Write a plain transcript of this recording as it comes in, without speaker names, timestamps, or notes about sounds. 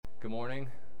Good morning.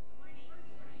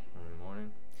 Good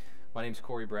morning. My name's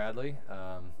Cory Bradley.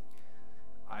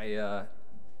 I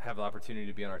have the opportunity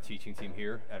to be on our teaching team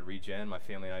here at Regen. My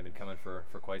family and I have been coming for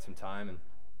quite some time, and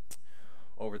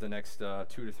over the next 2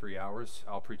 to 3 hours,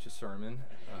 I'll preach a sermon.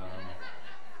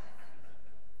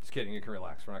 Just kidding, you can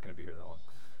relax. We're not going to be here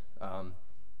that long.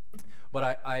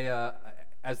 But I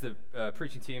as the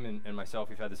preaching team and myself,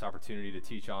 we've had this opportunity to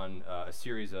teach on a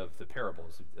series of the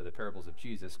parables of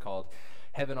Jesus called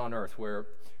Heaven on Earth, where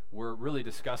we're really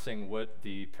discussing what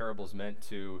the parables meant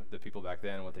to the people back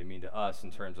then and what they mean to us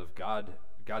in terms of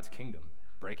God's kingdom,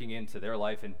 breaking into their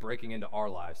life and breaking into our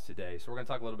lives today. So we're going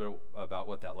to talk a little bit about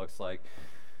what that looks like.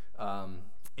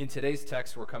 In today's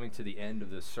text, we're coming to the end of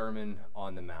the Sermon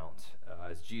on the Mount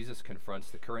as Jesus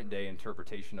confronts the current day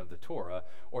interpretation of the Torah,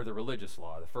 or the religious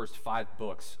law, the first 5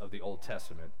 books of the Old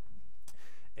Testament.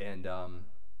 And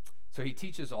so he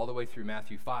teaches all the way through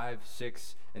Matthew 5,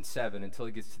 6, and 7 until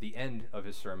he gets to the end of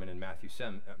his sermon in Matthew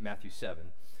 7.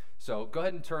 So go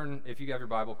ahead and turn, if you have your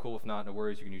Bible, cool. If not, no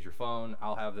worries, you can use your phone.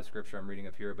 I'll have the scripture I'm reading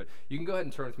up here, but you can go ahead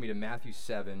and turn with me to Matthew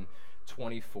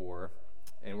 7:24.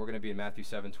 And we're going to be in Matthew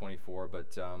 7:24.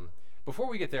 But before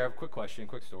we get there, I have a quick question,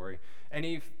 quick story.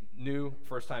 Any new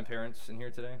first-time parents in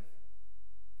here today?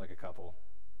 Like a couple.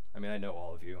 I mean, I know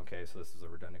all of you, okay, so this is a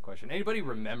redundant question. Anybody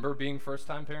remember being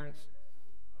first-time parents?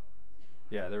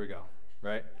 Yeah, there we go,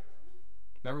 right?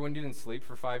 Remember when you didn't sleep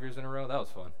for 5 years in a row? That was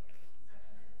fun.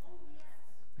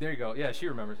 There you go. Yeah, she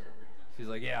remembers. She's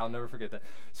like, yeah, I'll never forget that.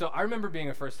 So I remember being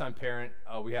a first-time parent.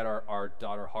 We had our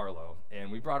daughter, Harlow, and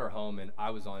we brought her home, and I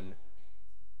was on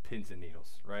pins and needles,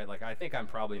 right? Like, I think I'm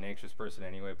probably an anxious person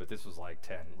anyway, but this was like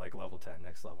 10, like level 10,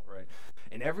 next level, right?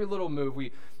 And every little move,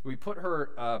 we put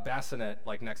her bassinet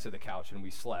like next to the couch, and we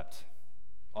slept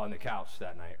on the couch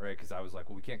that night, right? Because I was like,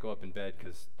 well, we can't go up in bed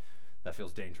because that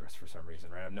feels dangerous for some reason,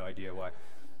 right? I have no idea why.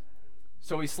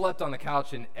 So we slept on the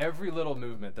couch, and every little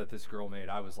movement that this girl made,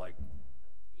 I was like,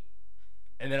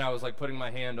 and then I was like putting my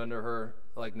hand under her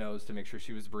like nose to make sure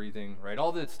she was breathing, right?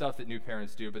 All the stuff that new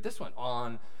parents do, but this went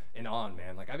on and on,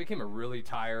 man. Like, I became a really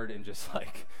tired and just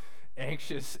like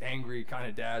anxious, angry kind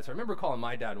of dad. So I remember calling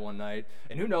my dad one night,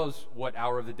 and who knows what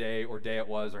hour of the day or day it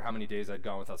was, or how many days I'd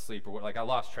gone without sleep, or what, like I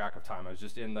lost track of time. I was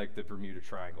just in like the Bermuda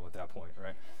Triangle at that point,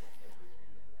 right?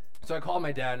 So I called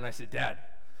my dad and I said, Dad,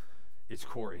 it's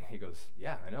Cory. He goes,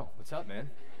 yeah, I know. What's up, man?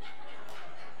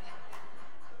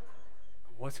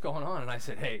 What's going on? And I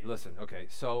said, hey, listen, okay,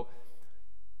 so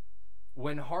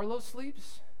when Harlow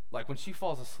sleeps, like when she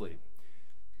falls asleep,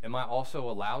 am I also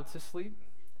allowed to sleep?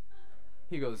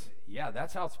 He goes, yeah,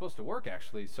 that's how it's supposed to work,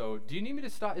 actually. So do you need me to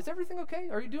stop? Is everything okay?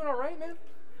 Are you doing all right, man?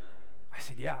 I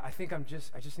said, yeah, I think I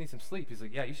just need some sleep. He's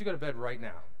like, yeah, you should go to bed right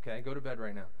now, okay? Go to bed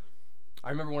right now. I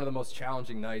remember one of the most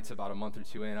challenging nights about a month or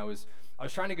two in. I was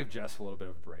trying to give Jess a little bit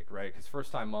of a break, right? Because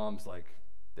first-time moms, like,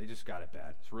 they just got it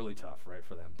bad. It's really tough, right,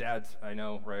 for them. Dads, I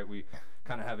know, right? We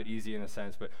kind of have it easy in a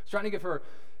sense, but I was trying to give her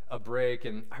a break,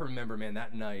 and I remember, man,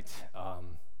 that night,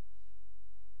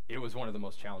 it was one of the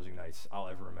most challenging nights I'll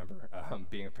ever remember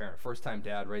being a parent. First-time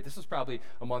dad, right? This was probably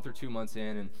a month or 2 months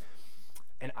in,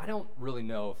 and I don't really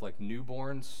know if, like,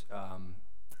 newborns,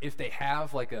 if they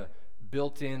have, like, a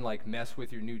built-in like mess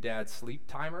with your new dad's sleep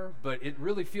timer, but it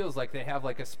really feels like they have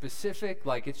like a specific,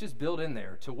 like it's just built in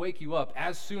there to wake you up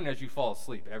as soon as you fall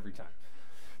asleep every time.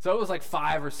 So it was like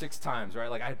 5 or 6 times,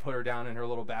 right? Like I put her down in her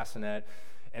little bassinet,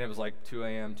 and it was like 2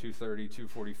 a.m., 2:30,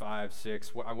 2:45,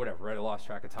 6, whatever, right? I lost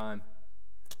track of time.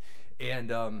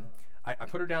 And I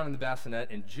put her down in the bassinet,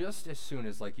 and just as soon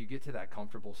as like you get to that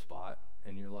comfortable spot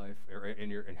in your life, or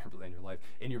in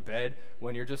your bed,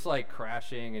 when you're just like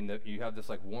crashing and you have this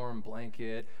like warm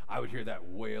blanket, I would hear that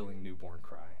wailing newborn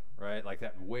cry, right? Like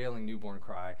that wailing newborn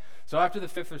cry. So after the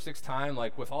 5th or 6th time,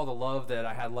 like with all the love that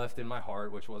I had left in my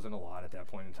heart, which wasn't a lot at that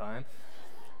point in time,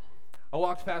 I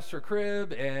walked past her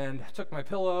crib and took my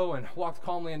pillow and walked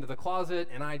calmly into the closet,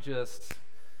 and I just,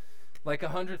 like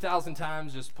 100,000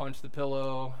 times, just punched the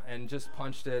pillow and just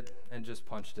punched it and just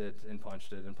punched it and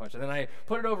punched it and punched it. Then I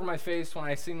put it over my face when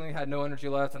I seemingly had no energy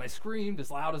left, and I screamed as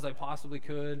loud as I possibly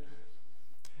could.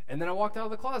 And then I walked out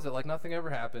of the closet like nothing ever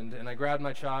happened, and I grabbed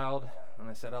my child and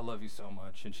I said, I love you so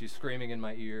much. And she's screaming in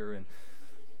my ear, and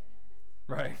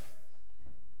right.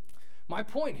 My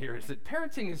point here is that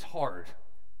parenting is hard.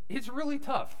 It's really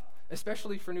tough,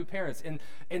 especially for new parents.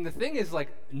 And the thing is, like,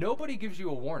 nobody gives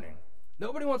you a warning.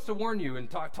 Nobody wants to warn you and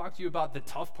talk to you about the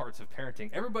tough parts of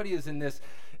parenting. Everybody is in this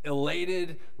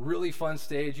elated, really fun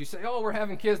stage. You say, oh, we're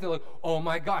having kids. And they're like, oh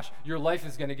my gosh, your life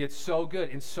is going to get so good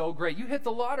and so great. You hit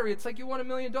the lottery. It's like you won $1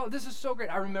 million. This is so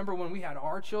great. I remember when we had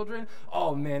our children.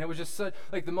 Oh man, it was just such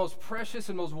like the most precious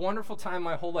and most wonderful time of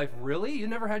my whole life. Really? You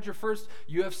never had your first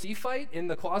UFC fight in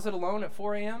the closet alone at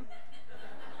 4 a.m.?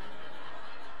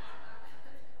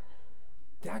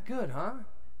 That good, huh?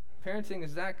 Parenting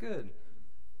is that good.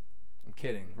 I'm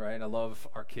kidding, right? I love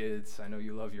our kids. I know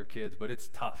you love your kids, but it's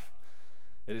tough.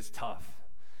 It is tough.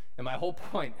 And my whole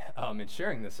point in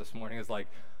sharing this morning is like,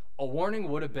 a warning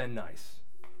would have been nice.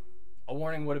 A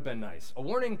warning would have been nice. A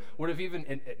warning would have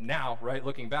even, now, right,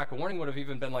 looking back, a warning would have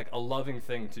even been like a loving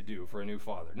thing to do for a new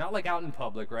father. Not like out in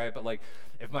public, right? But like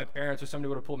if my parents or somebody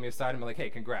would have pulled me aside and been like, hey,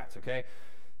 congrats, okay?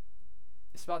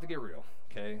 It's about to get real.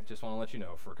 Okay, just want to let you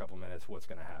know for a couple minutes what's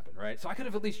going to happen, right? So I could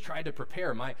have at least tried to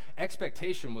prepare. My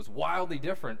expectation was wildly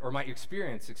different, or my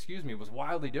experience, was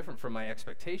wildly different from my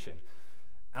expectation.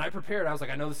 And I prepared. I was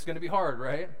like, I know this is going to be hard,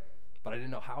 right? But I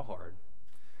didn't know how hard.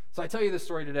 So I tell you this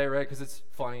story today, right, because it's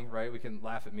funny, right? We can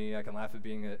laugh at me. I can laugh at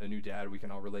being a new dad. We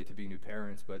can all relate to being new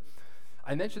parents. But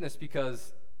I mention this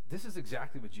because this is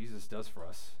exactly what Jesus does for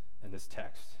us in this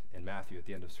text in Matthew at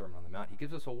the end of Sermon on the Mount. He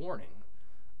gives us a warning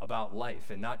about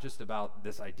life, and not just about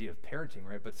this idea of parenting,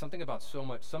 right? But something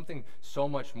so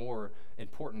much more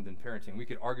important than parenting. We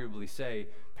could arguably say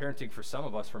parenting for some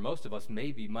of us, for most of us,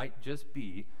 might just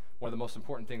be one of the most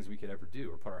important things we could ever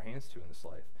do or put our hands to in this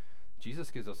life.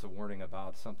 Jesus gives us a warning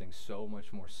about something so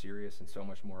much more serious and so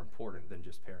much more important than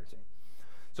just parenting.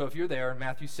 So if you're there,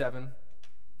 Matthew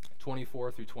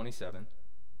 7:24 through 27,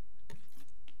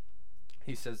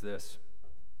 he says this.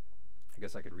 I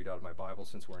guess I could read out of my Bible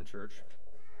since we're in church.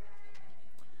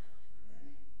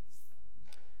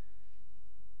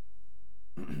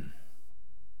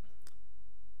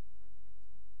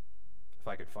 If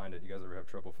I could find it. You guys ever have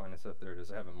trouble finding stuff? There it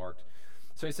is. I have it marked.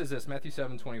 So he says this, Matthew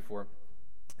 7:24.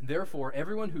 Therefore,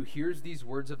 everyone who hears these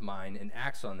words of mine and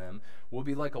acts on them will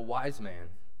be like a wise man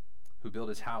who built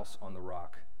his house on the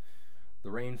rock. The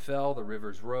rain fell, the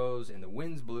rivers rose, and the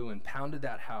winds blew and pounded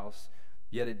that house,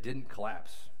 yet it didn't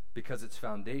collapse because its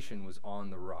foundation was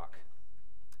on the rock.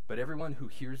 But everyone who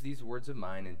hears these words of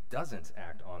mine and doesn't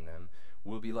act on them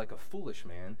will be like a foolish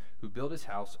man who built his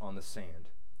house on the sand.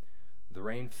 The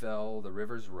rain fell, the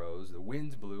rivers rose, the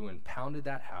winds blew and pounded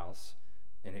that house,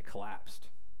 and it collapsed.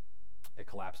 It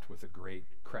collapsed with a great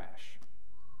crash.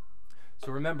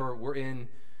 So remember, we're in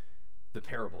the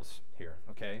parables here,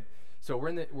 okay? So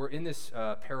we're in this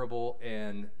parable,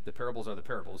 and the parables are the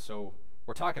parables. So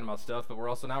we're talking about stuff, but we're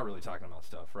also not really talking about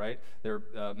stuff, right? They're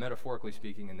metaphorically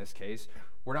speaking in this case.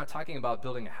 We're not talking about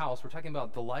building a house. We're talking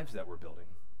about the lives that we're building.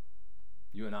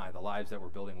 You and I, the lives that we're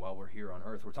building while we're here on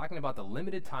earth. We're talking about the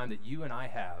limited time that you and I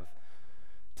have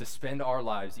to spend our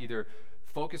lives either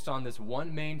focused on this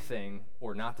one main thing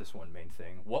or not this one main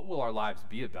thing. What will our lives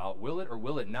be about? Will it or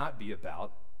will it not be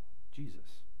about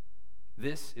Jesus?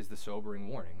 This is the sobering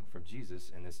warning from Jesus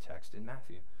in this text in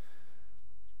Matthew.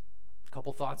 A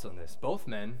couple thoughts on this. Both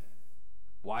men,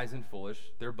 wise and foolish,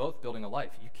 they're both building a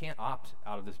life. You can't opt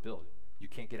out of this build. You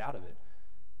can't get out of it.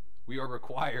 We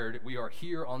are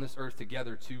here on this earth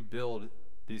together to build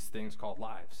these things called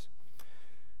lives.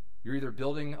 You're either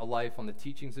building a life on the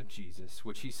teachings of Jesus,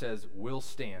 which he says will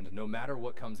stand no matter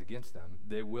what comes against them.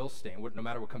 They will stand. No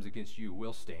matter what comes against you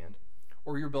will stand.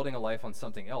 Or you're building a life on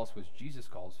something else, which Jesus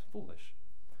calls foolish.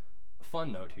 A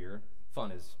fun note here.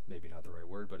 Fun is maybe not the right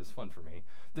word, but it's fun for me.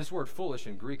 This word foolish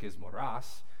in Greek is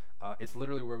moras. It's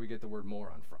literally where we get the word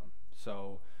moron from.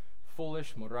 So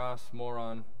foolish, moras,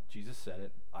 moron. Jesus said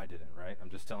it. I didn't, right? I'm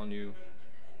just telling you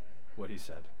what he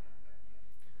said.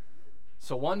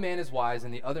 So one man is wise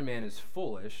and the other man is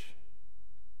foolish.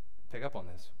 Pick up on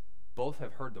this. Both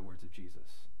have heard the words of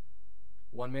Jesus.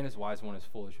 One man is wise, one is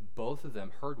foolish. Both of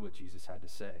them heard what Jesus had to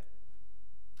say.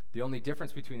 The only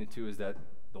difference between the two is that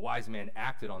the wise man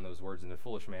acted on those words and the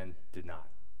foolish man did not.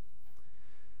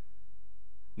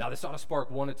 Now, this ought to spark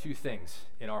one of two things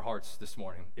in our hearts this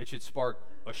morning. It should spark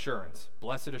assurance,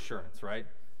 blessed assurance, right?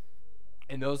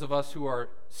 And those of us who are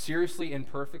seriously and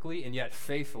perfectly and yet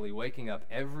faithfully waking up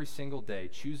every single day,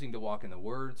 choosing to walk in the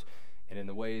words and in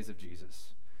the ways of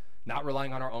Jesus, not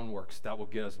relying on our own works, that will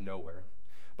get us nowhere,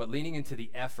 but leaning into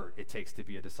the effort it takes to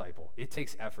be a disciple. It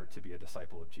takes effort to be a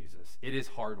disciple of Jesus. It is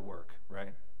hard work,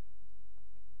 right?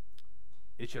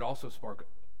 It should also spark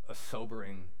a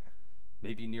sobering,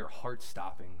 maybe near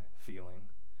heart-stopping feeling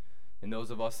in those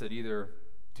of us that either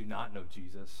do not know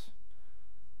Jesus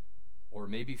or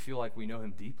maybe feel like we know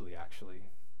him deeply, actually,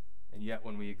 and yet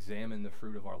when we examine the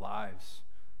fruit of our lives,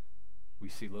 we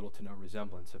see little to no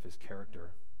resemblance of his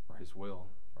character or his will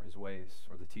or his ways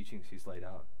or the teachings he's laid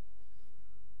out.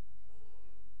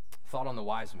 Thought on the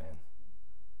wise man.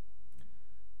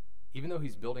 Even though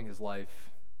he's building his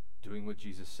life, doing what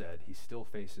Jesus said, he still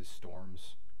faces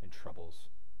storms and troubles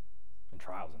and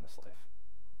trials in this life.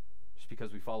 Just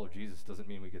because we follow Jesus doesn't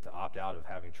mean we get to opt out of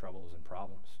having troubles and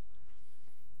problems.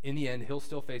 In the end, he'll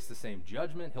still face the same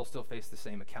judgment. He'll still face the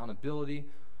same accountability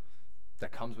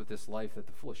that comes with this life that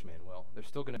the foolish man will. They're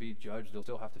still going to be judged. They'll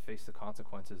still have to face the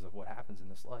consequences of what happens in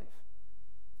this life.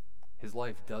 His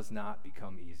life does not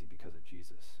become easy because of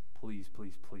Jesus. Please,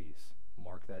 please, please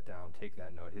mark that down. Take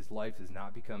that note. His life does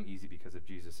not become easy because of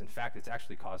Jesus. In fact, it's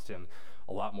actually cost him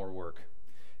a lot more work.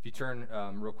 If you turn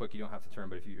real quick, you don't have to turn,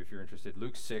 but if you're interested,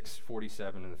 Luke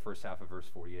 6:47 in the first half of verse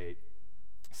 48.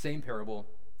 Same parable,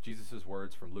 Jesus'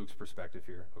 words from Luke's perspective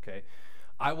here, okay?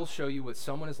 I will show you what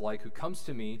someone is like who comes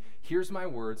to me, hears my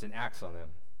words, and acts on them.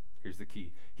 Here's the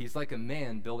key. He's like a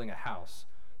man building a house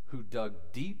who dug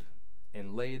deep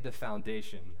and laid the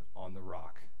foundation on the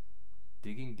rock.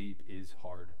 Digging deep is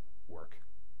hard work.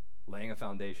 Laying a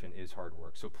foundation is hard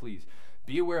work. So please,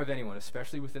 be aware of anyone,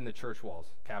 especially within the church walls,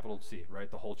 capital C,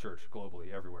 right? The whole church,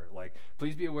 globally, everywhere. Like,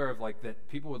 please be aware of, like, that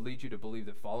people would lead you to believe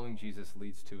that following Jesus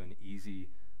leads to an easy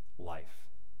life.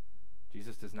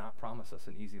 Jesus does not promise us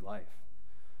an easy life.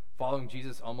 Following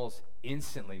Jesus almost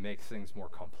instantly makes things more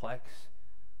complex,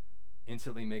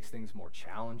 instantly makes things more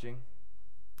challenging.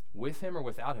 With him or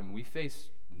without him, we face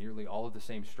nearly all of the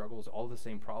same struggles, all of the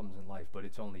same problems in life, but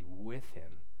it's only with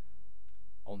him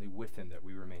that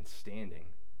we remain standing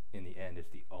in the end. It's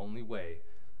the only way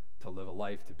to live a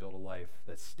life, to build a life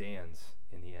that stands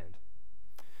in the end.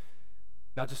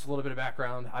 Now, just a little bit of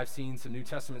background. I've seen some New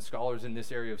Testament scholars in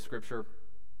this area of Scripture.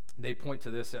 They point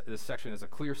to this section as a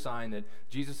clear sign that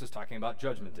Jesus is talking about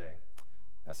Judgment Day.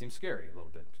 That seems scary a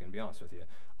little bit, I'm going to be honest with you.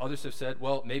 Others have said,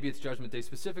 well, maybe it's Judgment Day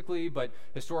specifically, but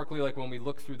historically, like when we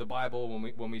look through the Bible,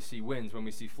 when we see winds, when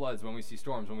we see floods, when we see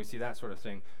storms, when we see that sort of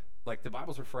thing, like the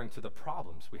Bible's referring to the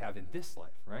problems we have in this life,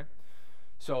 right?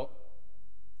 So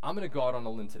I'm going to go out on a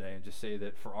limb today and just say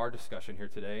that for our discussion here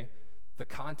today, the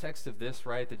context of this,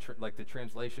 right, the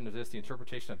translation of this, the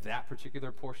interpretation of that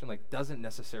particular portion, like, doesn't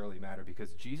necessarily matter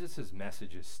because Jesus'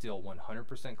 message is still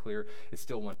 100% clear. It's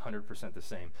still 100% the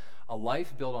same. A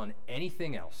life built on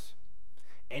anything else,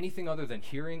 anything other than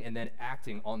hearing and then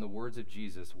acting on the words of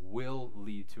Jesus will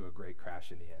lead to a great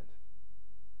crash in the end.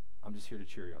 I'm just here to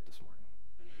cheer you up this morning.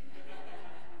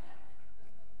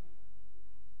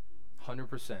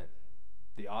 100%.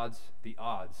 The odds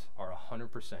are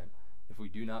 100%. If we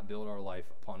do not build our life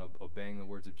upon obeying the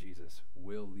words of Jesus,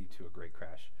 will lead to a great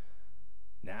crash.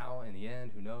 Now, in the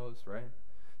end, who knows, right?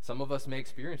 Some of us may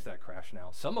experience that crash now.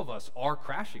 Some of us are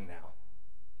crashing now,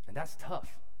 and that's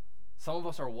tough. Some of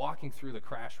us are walking through the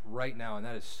crash right now, and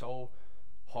that is so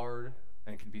hard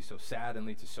and can be so sad and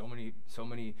lead to so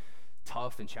many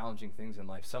tough and challenging things in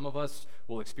life. Some of us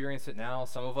will experience it now.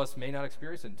 Some of us may not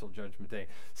experience it until Judgment Day.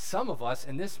 Some of us,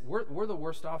 and this we're the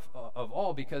worst off of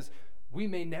all because we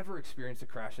may never experience a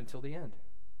crash until the end.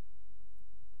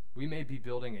 We may be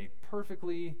building a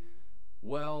perfectly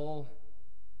well,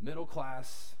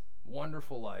 middle-class,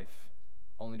 wonderful life,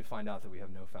 only to find out that we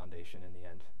have no foundation in the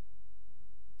end.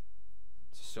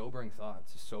 It's a sobering thought.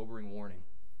 It's a sobering warning.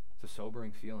 It's a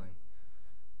sobering feeling.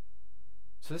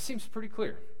 So this seems pretty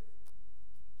clear.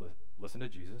 Listen to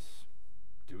Jesus.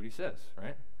 Do what he says,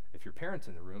 right? If your parents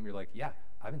in the room, you're like, yeah,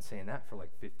 I've been saying that for like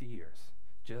 50 years.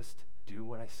 Just do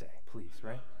what I say, please,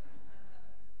 right?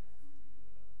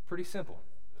 Pretty simple.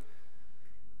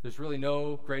 There's really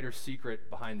no greater secret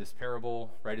behind this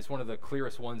parable, right? It's one of the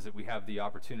clearest ones that we have the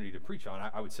opportunity to preach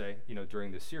on, I would say,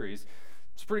 during this series.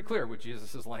 It's pretty clear what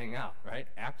Jesus is laying out, right?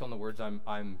 Act on the words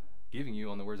I'm giving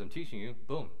you, on the words I'm teaching you.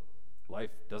 Boom.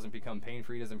 Life doesn't become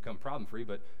pain-free, doesn't become problem-free,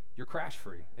 but you're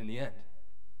crash-free in the end.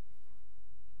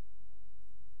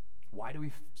 Why do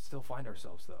we still find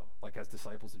ourselves, though, like as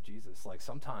disciples of Jesus? Like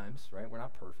sometimes, right, we're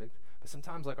not perfect, but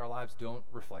sometimes like our lives don't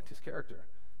reflect his character.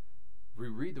 We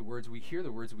read the words, we hear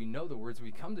the words, we know the words,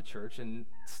 we come to church, and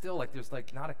still like there's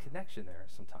like not a connection there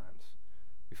sometimes.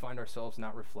 We find ourselves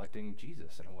not reflecting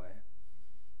Jesus in a way.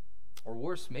 Or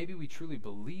worse, maybe we truly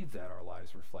believe that our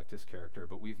lives reflect his character,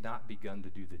 but we've not begun to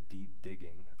do the deep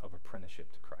digging of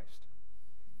apprenticeship to Christ.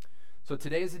 So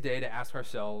today is the day to ask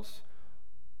ourselves,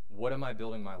 what am I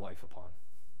building my life upon?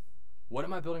 What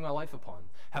am I building my life upon?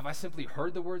 Have I simply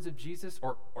heard the words of Jesus,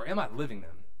 or am I living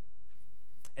them?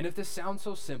 And if this sounds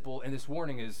so simple and this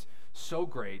warning is so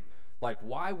great, like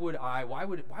why would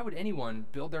anyone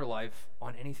build their life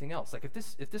on anything else? Like if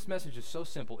this message is so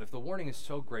simple, if the warning is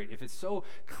so great, if it's so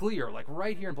clear, like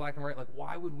right here in black and white, like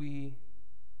why would we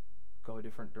go a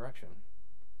different direction?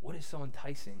 What is so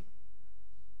enticing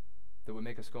that would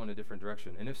make us go in a different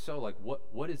direction? And if so, like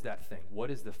what is that thing?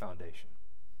 What is the foundation?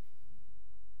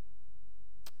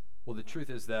 Well, the truth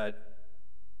is that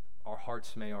our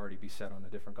hearts may already be set on a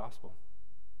different gospel.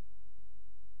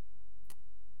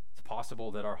 It's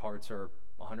possible that our hearts are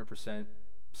 100%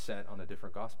 set on a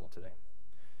different gospel today.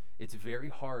 It's very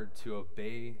hard to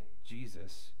obey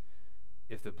Jesus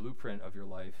if the blueprint of your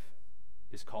life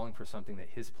is calling for something that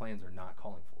his plans are not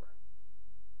calling for.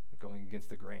 You're going against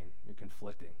the grain. You're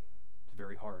conflicting. It's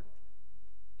very hard.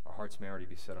 Our hearts may already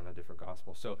be set on a different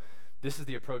gospel. So this is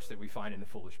the approach that we find in the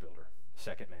foolish builder.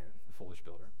 Second man, the foolish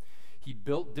builder. He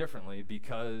built differently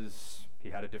because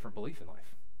he had a different belief in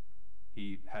life.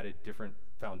 He had a different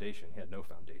foundation. He had no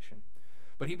foundation.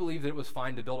 But he believed that it was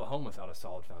fine to build a home without a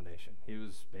solid foundation.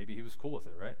 Maybe he was cool with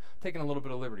it, right? Taking a little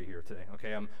bit of liberty here today,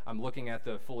 okay? I'm looking at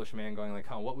the foolish man going like,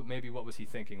 what was he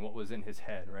thinking? What was in his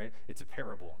head, right? It's a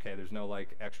parable, okay? There's no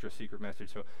like extra secret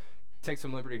message. So take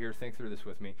some liberty here, think through this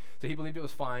with me. So he believed it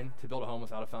was fine to build a home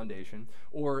without a foundation,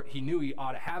 or he knew he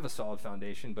ought to have a solid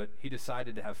foundation, but he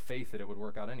decided to have faith that it would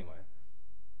work out anyway.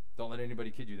 Don't let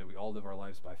anybody kid you that we all live our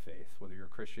lives by faith. Whether you're a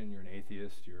Christian, you're an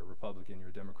atheist, you're a Republican, you're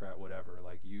a Democrat, whatever.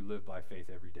 Like, you live by faith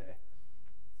every day.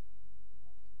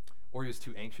 Or he was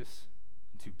too anxious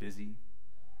and too busy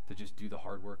to just do the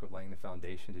hard work of laying the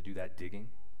foundation, to do that digging.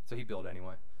 So he built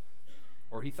anyway.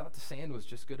 Or he thought the sand was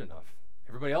just good enough.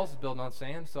 Everybody else is building on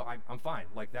sand, so I'm fine.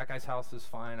 Like, that guy's house is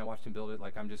fine. I watched him build it.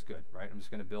 Like, I'm just good, right? I'm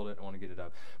just going to build it. I want to get it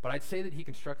up. But I'd say that he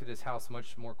constructed his house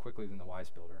much more quickly than the wise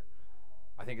builder.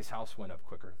 I think his house went up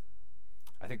quicker.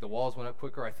 I think the walls went up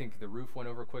quicker. I think the roof went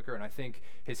over quicker. And I think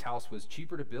his house was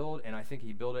cheaper to build. And I think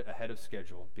he built it ahead of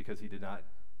schedule because he did not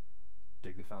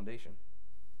dig the foundation.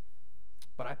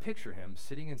 But I picture him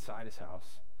sitting inside his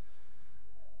house,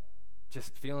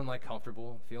 just feeling like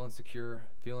comfortable, feeling secure,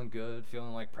 feeling good,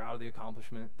 feeling like proud of the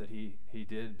accomplishment that he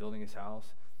did building his house.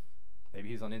 Maybe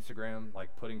he's on Instagram,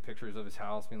 like putting pictures of his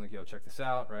house, being like, yo, check this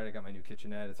out, right? I got my new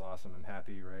kitchenette. It's awesome. I'm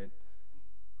happy, right?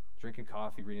 Drinking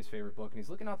coffee, reading his favorite book, and he's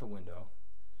looking out the window,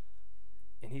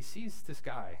 and he sees this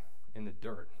guy in the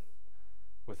dirt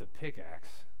with a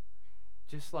pickaxe,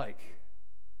 just like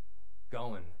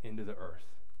going into the earth,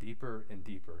 deeper and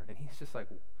deeper. And he's just like,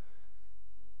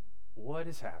 what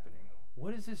is happening?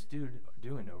 What is this dude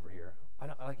doing over here?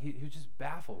 He was just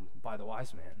baffled by the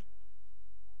wise man.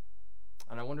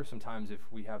 And I wonder sometimes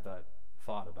if we have that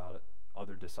thought about it,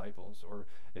 other disciples, or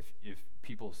if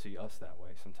people see us that way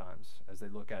sometimes as they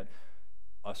look at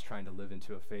us trying to live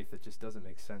into a faith that just doesn't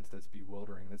make sense, that's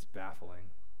bewildering, that's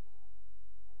baffling.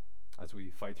 As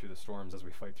we fight through the storms, as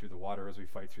we fight through the water, as we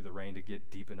fight through the rain to get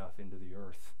deep enough into the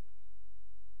earth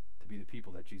to be the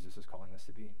people that Jesus is calling us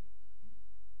to be.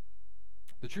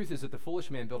 The truth is that the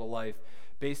foolish man built a life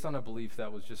based on a belief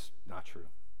that was just not true.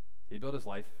 He built his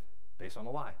life based on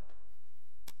a lie.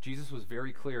 Jesus was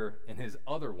very clear in his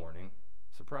other warning.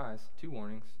 Surprise, 2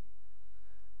 warnings.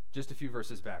 Just a few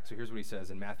verses back. So here's what he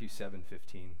says in Matthew 7:15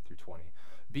 through 20.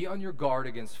 Be on your guard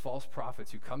against false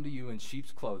prophets who come to you in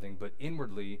sheep's clothing, but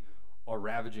inwardly are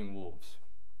ravaging wolves.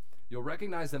 You'll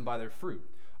recognize them by their fruit.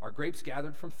 Are grapes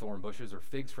gathered from thorn bushes or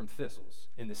figs from thistles?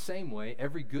 In the same way,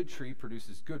 every good tree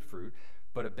produces good fruit,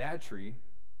 but a bad tree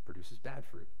produces bad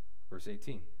fruit. Verse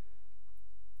 18.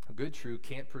 A good tree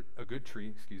can't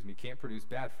produce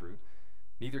bad fruit.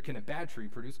 Neither can a bad tree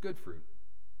produce good fruit.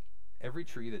 Every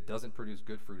tree that doesn't produce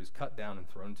good fruit is cut down and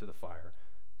thrown into the fire,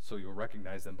 so you'll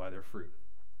recognize them by their fruit.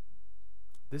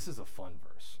 This is a fun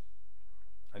verse.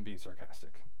 I'm being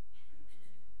sarcastic.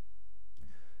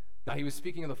 Now, he was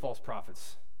speaking of the false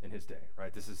prophets in his day,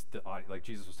 right? This is like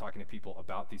Jesus was talking to people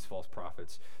about these false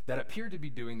prophets that appeared to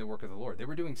be doing the work of the Lord. They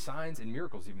were doing signs and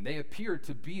miracles even. They appeared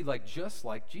to be just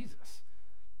like Jesus.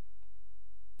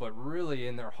 But really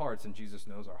in their hearts, and Jesus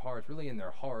knows our hearts, really in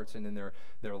their hearts and in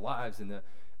their lives,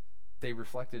 they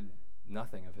reflected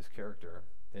nothing of his character.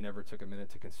 They never took a minute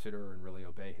to consider and really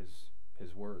obey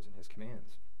his words and his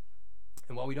commands.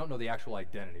 And while we don't know the actual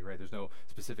identity, right, there's no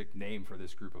specific name for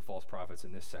this group of false prophets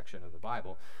in this section of the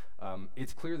Bible,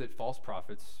 it's clear that false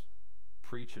prophets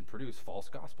preach and produce false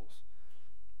gospels.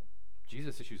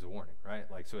 Jesus issues a warning, right?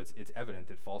 So it's evident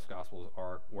that false gospels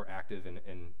were active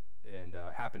and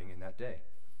happening in that day.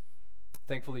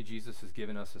 Thankfully, Jesus has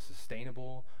given us a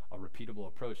sustainable, a repeatable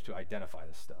approach to identify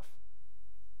this stuff.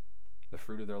 The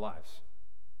fruit of their lives.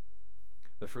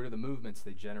 The fruit of the movements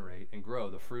they generate and grow.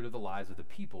 The fruit of the lives of the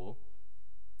people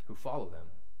who follow them.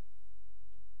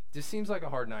 This seems like a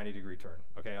hard 90-degree turn.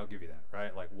 Okay, I'll give you that,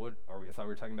 right? What are we? I thought we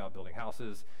were talking about building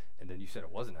houses, and then you said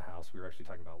it wasn't a house. We were actually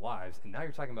talking about lives, and now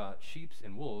you're talking about sheep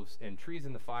and wolves and trees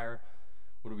in the fire.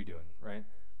 What are we doing, right?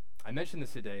 I mention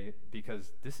this today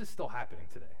because this is still happening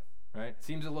today, right? It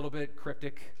seems a little bit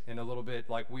cryptic and a little bit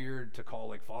like weird to call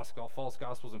like false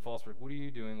gospels and false. What are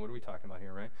you doing? What are we talking about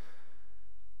here, right?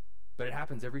 But it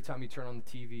happens every time you turn on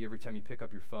the TV, every time you pick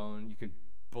up your phone. You can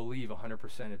believe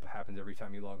 100% it happens every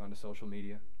time you log on to social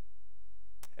media.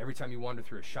 Every time you wander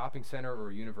through a shopping center or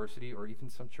a university or even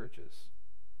some churches.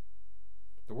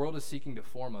 The world is seeking to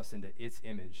form us into its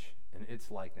image and its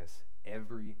likeness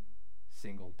every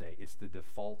single day. It's the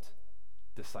default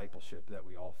discipleship that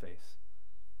we all face.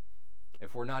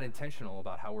 If we're not intentional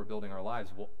about how we're building our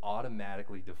lives, we'll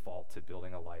automatically default to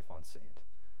building a life on sand.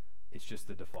 It's just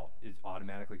the default. It's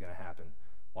automatically going to happen.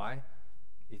 Why?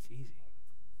 It's easy.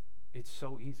 It's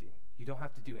so easy. You don't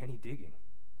have to do any digging.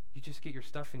 You just get your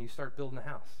stuff and you start building a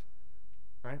house,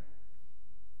 right?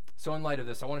 So in light of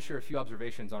this, I want to share a few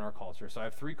observations on our culture. So I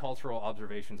have 3 cultural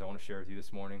observations I want to share with you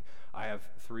this morning. I have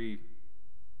 3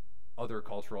 other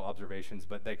cultural observations,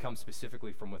 but they come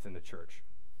specifically from within the church.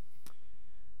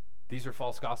 These are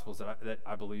false gospels that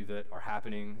I believe that are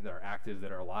happening, that are active,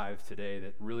 that are alive today,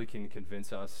 that really can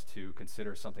convince us to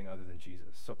consider something other than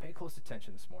Jesus. So pay close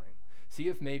attention this morning. See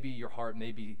if maybe your heart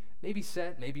may be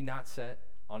set, maybe not set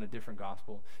on a different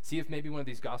gospel. See if maybe one of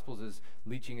these gospels is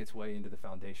leaching its way into the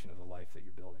foundation of the life that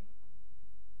you're building.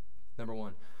 Number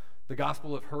 1, the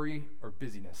gospel of hurry or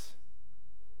busyness.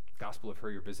 Gospel of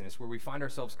hurry or busyness, where we find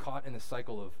ourselves caught in the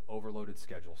cycle of overloaded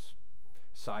schedules,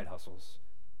 side hustles,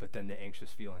 but then the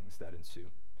anxious feelings that ensue.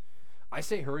 I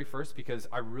say hurry first because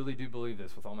I really do believe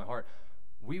this with all my heart.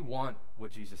 We want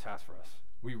what Jesus has for us.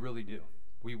 We really do.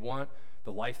 We want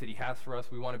the life that he has for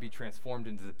us. We want to be transformed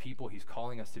into the people he's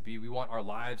calling us to be. We want our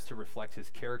lives to reflect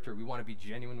his character. We want to be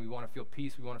genuine. We want to feel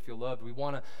peace. We want to feel loved. We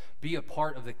want to be a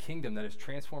part of the kingdom that is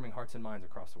transforming hearts and minds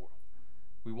across the world.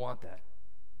 We want that.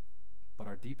 But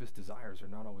our deepest desires are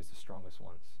not always the strongest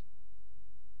ones.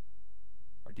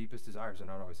 Our deepest desires are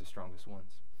not always the strongest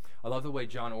ones. I love the way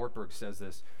John Ortberg says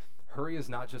this. Hurry is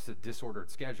not just a disordered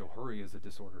schedule. Hurry is a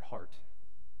disordered heart.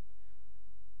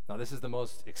 Now, this is the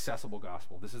most accessible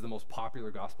gospel. This is the most popular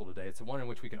gospel today. It's the one in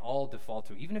which we can all default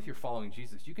to. Even if you're following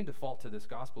Jesus, you can default to this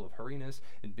gospel of hurriness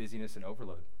and busyness and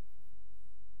overload.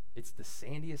 It's the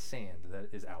sandiest sand that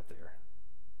is out there.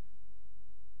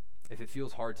 If it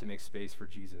feels hard to make space for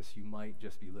Jesus, you might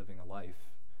just be living a life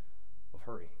of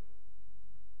hurry.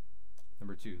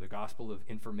 Number 2, the gospel of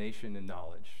information and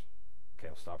knowledge. Okay,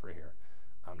 I'll stop right here.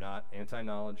 I'm not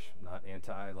anti-knowledge, I'm not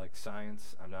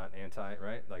anti-science, I'm not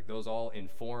right? Those all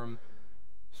inform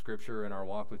Scripture and our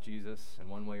walk with Jesus in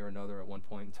one way or another at one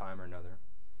point in time or another.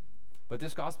 But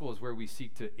this gospel is where we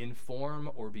seek to inform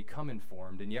or become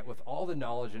informed, and yet with all the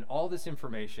knowledge and all this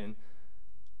information,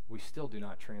 we still do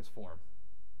not transform.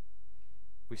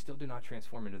 We still do not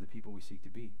transform into the people we seek to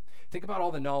be. Think about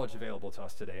all the knowledge available to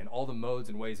us today and all the modes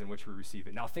and ways in which we receive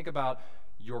it. Now think about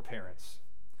your parents.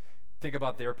 Think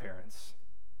about their parents.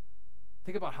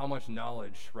 Think about how much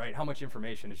knowledge, right? How much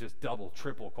information is just double,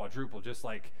 triple, quadruple, just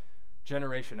like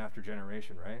generation after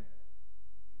generation, right?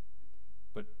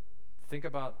 But think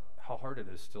about how hard it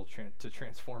is still to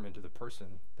transform into the person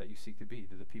that you seek to be,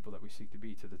 to the people that we seek to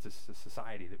be, to the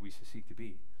society that we seek to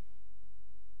be.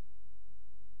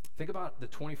 Think about the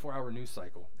 24-hour news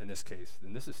cycle in this case,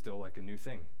 and this is still like a new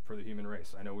thing for the human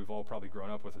race. I know we've all probably grown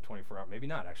up with a 24-hour, maybe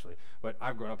not actually, but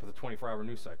I've grown up with a 24-hour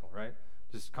news cycle, right?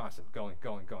 Just constant, going.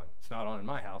 It's not on in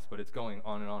my house, but it's going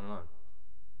on and on and on.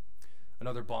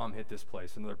 Another bomb hit this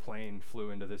place. Another plane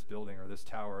flew into this building or this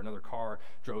tower. Another car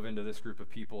drove into this group of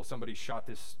people. Somebody shot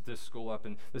this school up,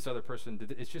 and this other person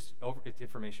did. It's just it's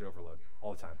information overload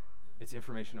all the time. It's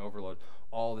information overload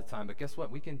all the time. But guess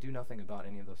what? We can do nothing about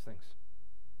any of those things.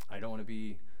 I don't want to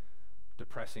be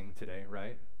depressing today,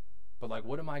 right? But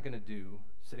what am I going to do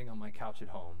sitting on my couch at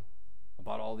home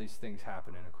about all these things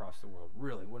happening across the world?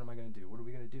 Really, what am I going to do? What are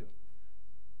we going to do?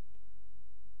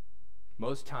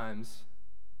 Most times,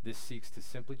 this seeks to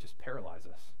simply just paralyze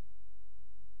us.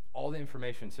 All the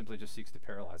information simply just seeks to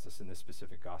paralyze us in this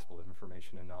specific gospel of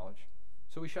information and knowledge.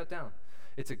 So we shut down.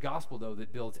 It's a gospel, though,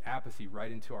 that builds apathy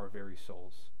right into our very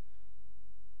souls.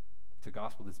 It's a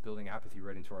gospel that's building apathy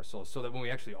right into our souls, so that when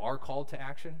we actually are called to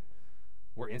action,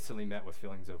 we're instantly met with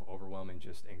feelings of overwhelming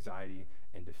just anxiety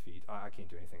and defeat. I can't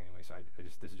do anything anyway, so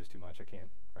this is just too much. I can't,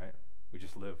 right? We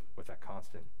just live with that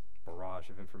constant barrage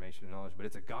of information and knowledge. But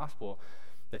it's a gospel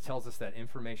that tells us that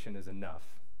information is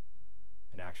enough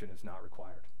and action is not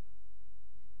required.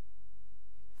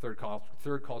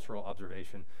 Third cultural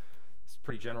observation. It's a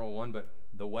pretty general one, but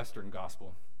the Western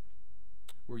gospel,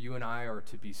 where you and I are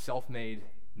to be self-made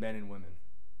men and women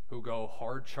who go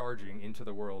hard charging into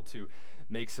the world to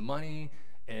make some money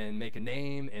and make a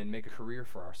name and make a career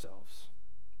for ourselves.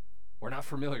 We're not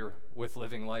familiar with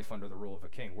living life under the rule of a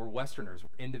king. We're Westerners,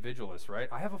 we're individualists, right?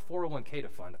 I have a 401k to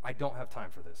fund. I don't have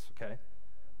time for this, okay?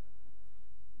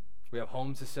 We have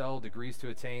homes to sell, degrees to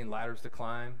attain, ladders to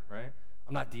climb, right?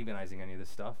 I'm not demonizing any of this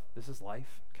stuff. This is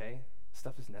life, okay?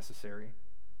 Stuff is necessary.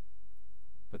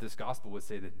 But this gospel would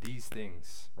say that these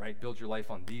things, right? Build your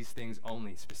life on these things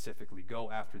only, specifically.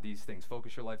 Go after these things.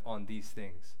 Focus your life on these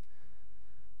things.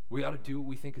 We ought to do what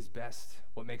we think is best,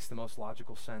 what makes the most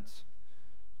logical sense.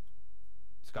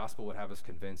 This gospel would have us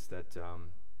convinced that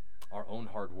our own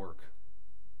hard work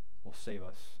will save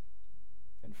us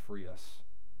and free us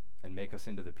and make us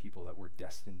into the people that we're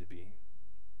destined to be.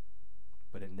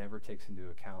 But it never takes into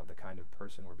account the kind of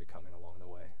person we're becoming along the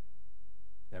way.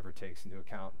 Never takes into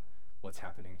account what's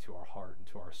happening to our heart and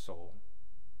to our soul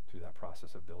through that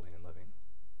process of building and living.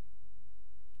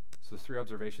 So there's 3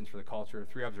 observations for the culture,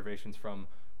 3 observations from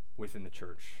within the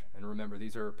church. And remember,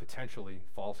 these are potentially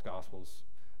false gospels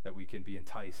that we can be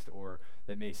enticed, or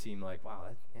that may seem like, wow,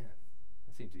 that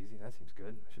seems easy, that seems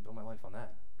good. I should build my life on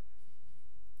that.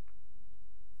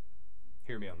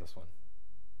 Hear me on this one.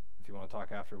 If you want to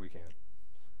talk after, we can.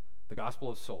 The gospel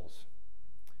of souls,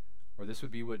 or this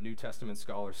would be what New Testament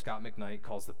scholar Scott McKnight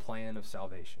calls the plan of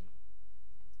salvation.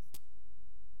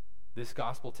 This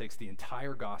gospel takes the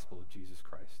entire gospel of Jesus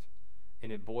Christ,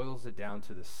 and it boils it down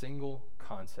to the single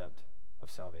concept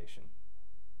of salvation.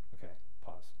 Okay,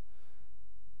 pause.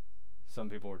 Some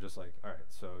people are just like, all right,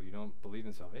 so you don't believe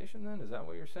in salvation then? Is that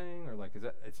what you're saying? Or like, is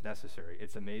that, it's necessary.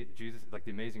 It's Jesus, like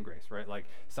the amazing grace, right? Like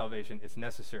salvation, it's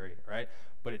necessary, right?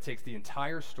 But it takes the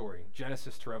entire story,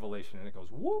 Genesis to Revelation, and it goes,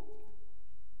 whoop,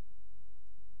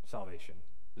 salvation.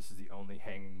 This is the only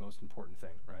hanging, most important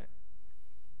thing, right?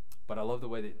 But I love the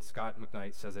way that Scott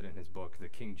McKnight says it in his book, The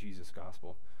King Jesus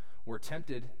Gospel. We're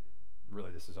tempted,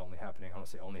 really this is only happening, I don't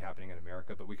say only happening in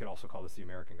America, but we could also call this the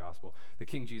American gospel. The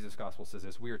King Jesus Gospel says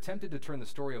this: we are tempted to turn the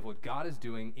story of what God is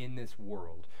doing in this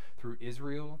world through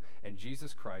Israel and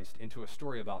Jesus Christ into a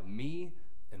story about me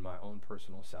and my own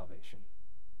personal salvation.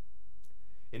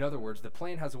 In other words, the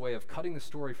plan has a way of cutting the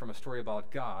story from a story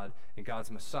about God and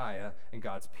God's Messiah and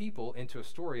God's people into a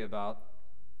story about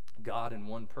God and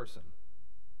one person,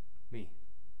 me.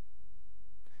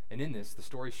 And in this, the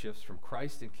story shifts from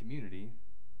Christ and community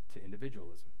to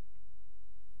individualism.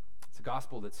 It's a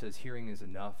gospel that says hearing is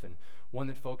enough, and one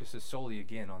that focuses solely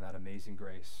again on that amazing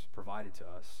grace provided to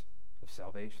us of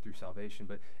salvation through salvation,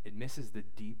 but it misses the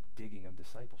deep digging of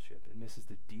discipleship. It misses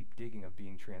the deep digging of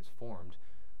being transformed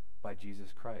by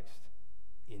Jesus Christ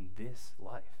in this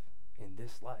life. In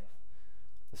this life.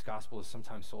 This gospel is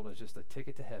sometimes sold as just a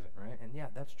ticket to heaven, right? And yeah,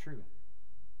 that's true.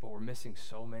 But we're missing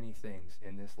so many things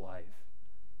in this life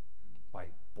by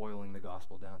boiling the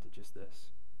gospel down to just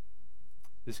this.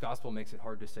 This gospel makes it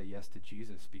hard to say yes to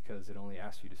Jesus because it only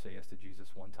asks you to say yes to Jesus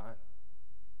one time.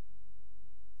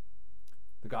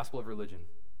 The gospel of religion,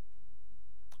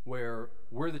 where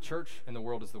we're the church and the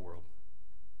world is the world.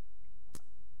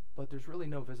 But there's really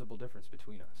no visible difference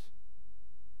between us.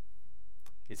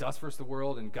 It's us versus the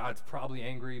world, and God's probably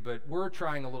angry, but we're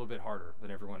trying a little bit harder than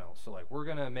everyone else. So like, we're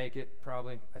going to make it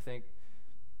probably, I think.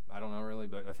 I don't know really,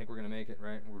 but I think we're going to make it,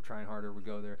 right? We're trying harder, we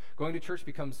go there. Going to church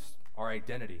becomes our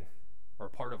identity, or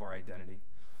part of our identity.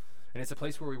 And it's a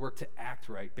place where we work to act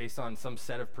right based on some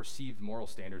set of perceived moral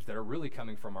standards that are really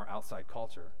coming from our outside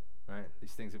culture, right?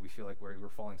 These things that we feel like we're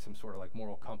following some sort of like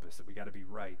moral compass, that we got to be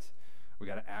right. We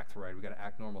got to act right. We got to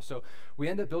act normal. So we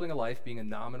end up building a life being a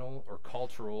nominal or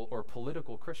cultural or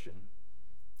political Christian,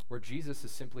 where Jesus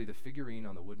is simply the figurine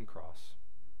on the wooden cross,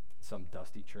 some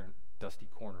dusty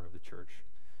corner of the church.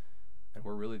 And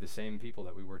we're really the same people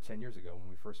that we were 10 years ago when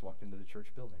we first walked into the church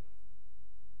building.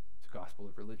 It's a gospel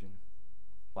of religion.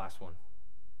 Last one.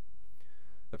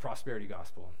 The prosperity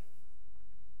gospel.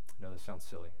 I know this sounds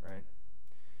silly, right?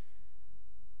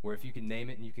 Where if you can name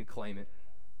it and you can claim it,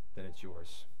 then it's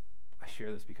yours. I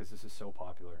share this because this is so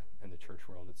popular in the church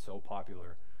world. It's so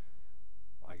popular.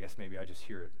 I guess maybe I just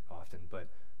hear it often, but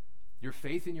your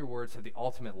faith and your words have the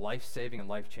ultimate life-saving and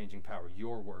life-changing power.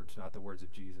 Your words, not the words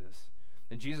of Jesus.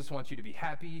 And Jesus wants you to be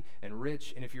happy and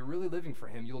rich, and if you're really living for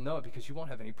him, you'll know it because you won't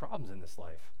have any problems in this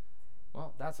life.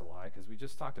 Well, that's a lie, because we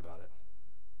just talked about it.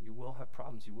 You will have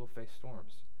problems. You will face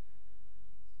storms.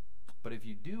 But if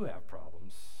you do have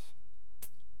problems,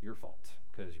 your fault,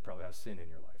 because you probably have sin in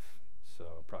your life. So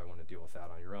probably want to deal with that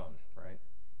on your own, right?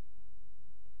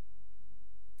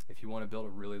 If you want to build a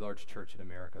really large church in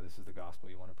America, this is the gospel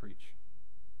you want to preach.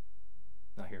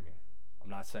 Now hear me. I'm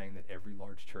not saying that every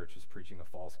large church is preaching a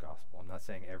false gospel. I'm not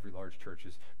saying every large church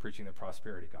is preaching the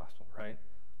prosperity gospel, right?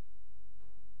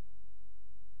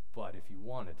 But if you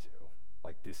wanted to,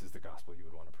 like, this is the gospel you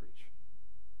would want to preach.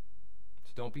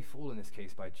 So don't be fooled in this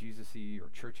case by Jesus-y or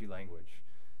churchy language.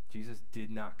 Jesus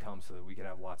did not come so that we could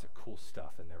have lots of cool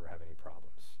stuff and never have any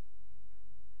problems.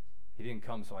 He didn't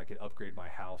come so I could upgrade my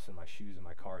house and my shoes and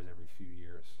my cars every few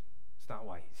years. It's not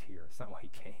why he's here. It's not why he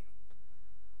came.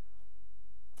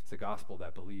 It's a gospel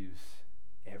that believes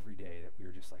every day that we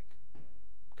are just like,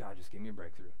 God, just give me a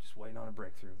breakthrough. Just waiting on a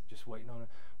breakthrough. Just waiting on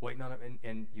it,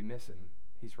 and you miss him.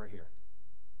 He's right here.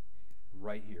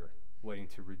 Right here, waiting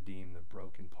to redeem the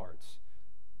broken parts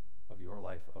of your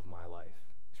life, of my life.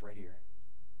 He's right here.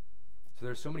 So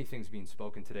there's so many things being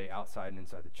spoken today outside and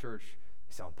inside the church.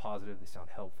 They sound positive. They sound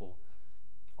helpful.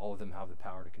 All of them have the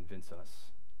power to convince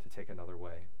us to take another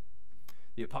way.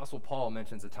 The Apostle Paul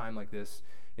mentions a time like this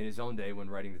in his own day when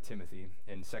writing to Timothy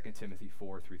in 2 Timothy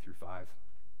 4, 3-5.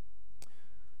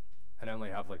 And I only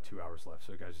have like 2 hours left,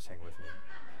 so you guys just hang with me.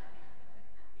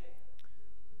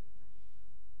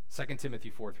 2 Timothy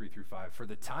 4, 3-5. For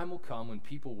the time will come when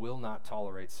people will not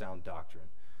tolerate sound doctrine,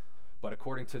 but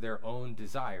according to their own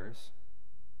desires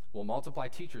will multiply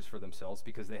teachers for themselves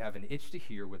because they have an itch to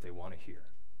hear what they want to hear.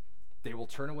 They will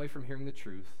turn away from hearing the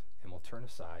truth and will turn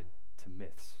aside to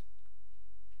myths.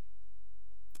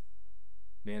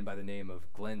 A man by the name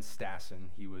of Glenn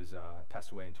Stassen, he was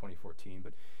passed away in 2014,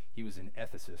 but he was an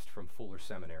ethicist from Fuller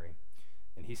Seminary.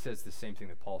 And he says the same thing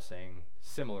that Paul's saying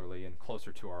similarly and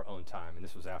closer to our own time. And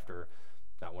this was after,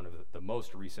 not one of the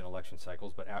most recent election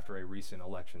cycles, but after a recent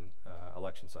election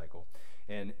cycle.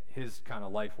 And his kind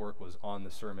of life work was on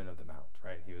the Sermon of the Mount,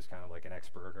 right? He was kind of like an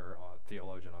expert or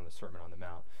theologian on the Sermon on the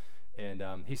Mount.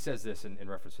 And he says this in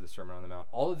reference to the Sermon on the Mount.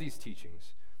 All of these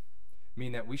teachings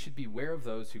mean that we should beware of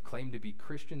those who claim to be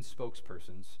Christian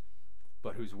spokespersons,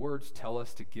 but whose words tell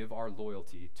us to give our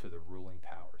loyalty to the ruling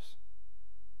powers.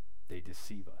 They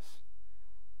deceive us.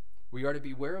 We are to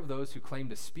beware of those who claim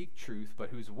to speak truth, but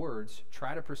whose words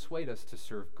try to persuade us to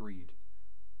serve greed,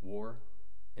 war,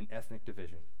 and ethnic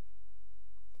division.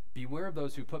 Beware of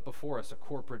those who put before us a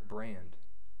corporate brand,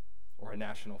 or a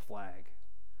national flag,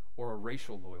 or a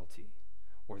racial loyalty,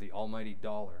 or the almighty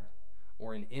dollar,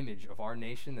 or an image of our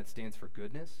nation that stands for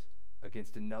goodness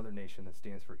against another nation that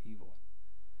stands for evil,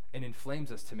 and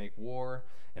inflames us to make war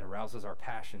and arouses our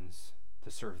passions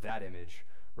to serve that image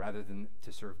rather than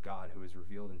to serve God, who is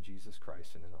revealed in Jesus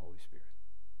Christ and in the Holy Spirit.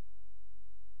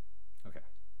 Okay,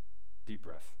 deep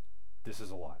breath. This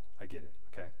is a lot. I get it,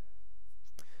 okay?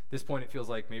 At this point, it feels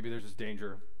like maybe there's this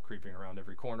danger creeping around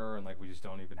every corner, and like we just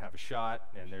don't even have a shot,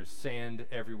 and there's sand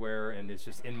everywhere, and it's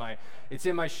just in my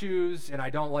shoes, and I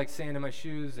don't like sand in my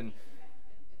shoes, and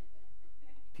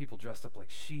people dressed up like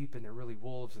sheep, and they're really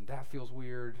wolves, and that feels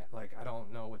weird. Like, I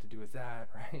don't know what to do with that,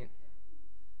 right?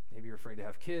 Maybe you're afraid to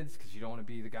have kids because you don't want to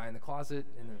be the guy in the closet,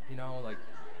 and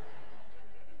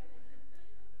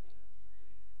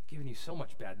giving you so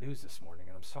much bad news this morning,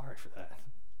 and I'm sorry for that.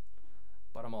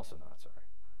 But I'm also not sorry.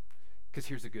 Because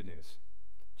here's the good news.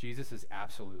 Jesus is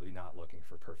absolutely not looking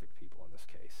for perfect people in this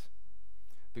case.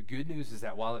 The good news is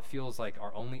that while it feels like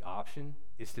our only option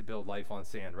is to build life on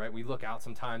sand, right? We look out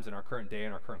sometimes in our current day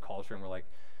and our current culture, and we're like,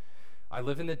 I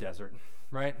live in the desert,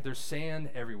 right? There's sand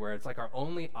everywhere. It's like our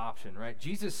only option, right?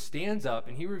 Jesus stands up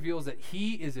and he reveals that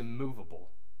he is immovable,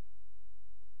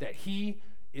 that he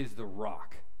is the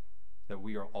rock that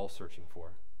we are all searching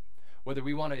for. Whether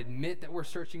we want to admit that we're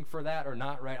searching for that or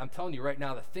not, right? I'm telling you right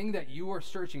now, the thing that you are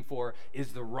searching for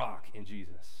is the rock in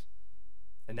Jesus.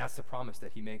 And that's the promise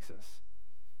that he makes us.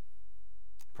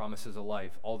 Promises a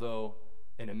life, although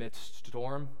in amidst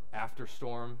storm after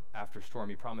storm after storm,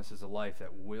 he promises a life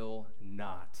that will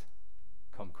not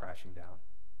come crashing down.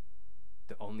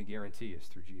 The only guarantee is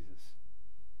through Jesus.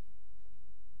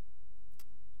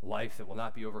 A life that will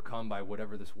not be overcome by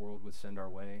whatever this world would send our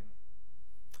way.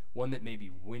 One that may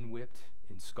be wind-whipped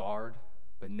and scarred,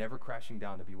 but never crashing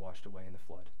down to be washed away in the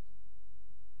flood.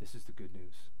 This is the good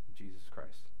news of Jesus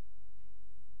Christ.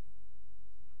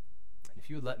 And if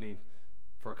you would let me,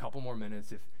 for a couple more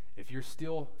minutes, if you're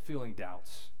still feeling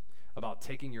doubts about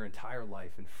taking your entire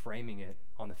life and framing it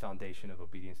on the foundation of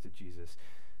obedience to Jesus,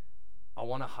 I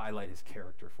want to highlight his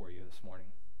character for you this morning.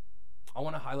 I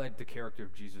want to highlight the character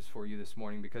of Jesus for you this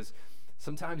morning because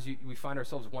sometimes we find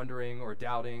ourselves wondering or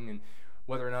doubting and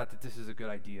whether or not that this is a good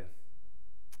idea.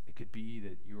 It could be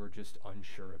that you are just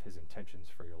unsure of his intentions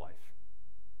for your life.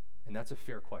 And that's a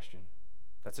fair question.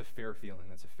 That's a fair feeling.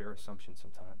 That's a fair assumption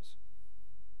sometimes.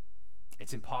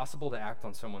 It's impossible to act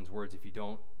on someone's words if you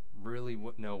don't really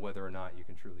know whether or not you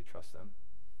can truly trust them.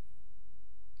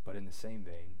 But in the same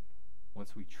vein,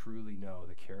 once we truly know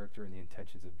the character and the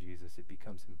intentions of Jesus, it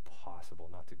becomes impossible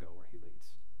not to go where he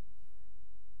leads.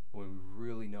 When we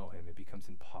really know him, it becomes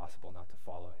impossible not to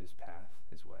follow his path,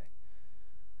 his way.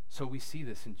 So we see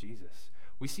this in Jesus.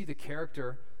 We see the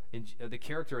character and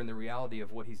the reality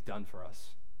of what he's done for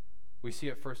us. We see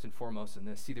it first and foremost in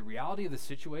this. See, the reality of the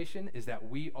situation is that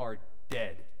we are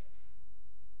dead.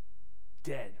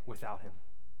 Dead without him.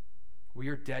 We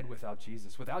are dead without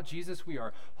Jesus. Without Jesus, we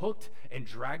are hooked and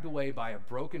dragged away by a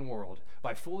broken world,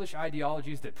 by foolish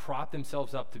ideologies that prop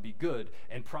themselves up to be good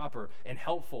and proper and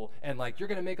helpful, and like, you're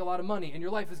going to make a lot of money and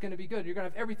your life is going to be good. You're going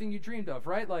to have everything you dreamed of,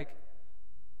 right? Like,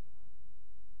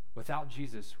 without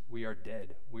Jesus, we are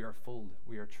dead. We are fooled.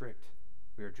 We are tricked.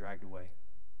 We are dragged away.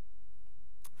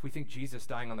 If we think Jesus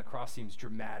dying on the cross seems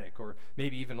dramatic or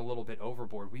maybe even a little bit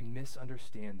overboard, we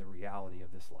misunderstand the reality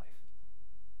of this life.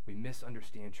 We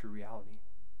misunderstand true reality.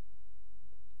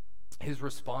 His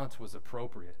response was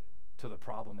appropriate to the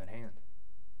problem at hand.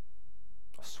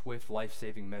 A swift,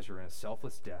 life-saving measure and a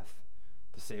selfless death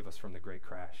to save us from the great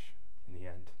crash in the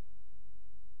end.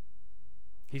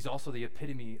 He's also the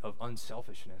epitome of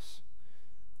unselfishness.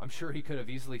 I'm sure he could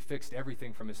have easily fixed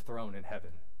everything from his throne in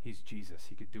heaven. He's Jesus.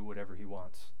 He could do whatever he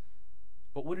wants.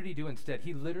 But what did he do instead?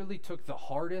 He literally took the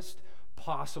hardest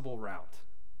possible route.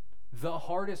 The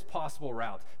hardest possible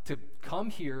route to come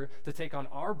here, to take on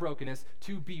our brokenness,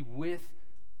 to be with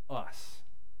us.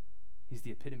 He's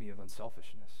the epitome of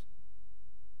unselfishness.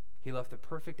 He left the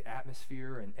perfect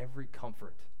atmosphere and every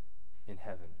comfort in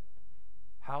heaven.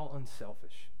 How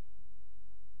unselfish.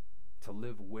 To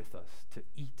live with us, to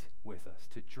eat with us,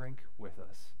 to drink with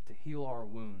us, to heal our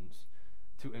wounds,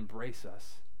 to embrace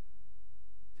us,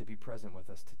 to be present with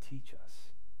us, to teach us.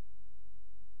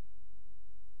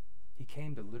 He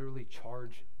came to literally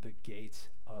charge the gates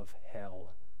of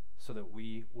hell so that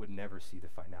we would never see the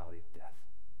finality of death.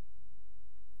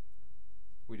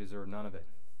 We deserve none of it,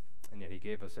 and yet he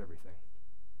gave us everything.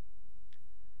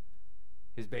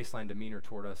 His baseline demeanor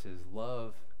toward us is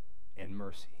love and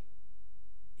mercy,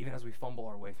 even as we fumble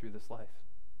our way through this life.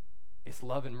 It's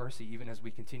love and mercy even as we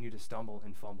continue to stumble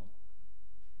and fumble.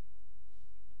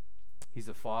 He's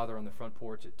a father on the front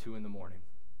porch at 2 a.m,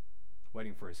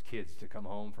 waiting for his kids to come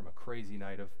home from a crazy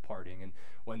night of partying. And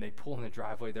when they pull in the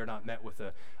driveway, they're not met with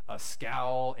a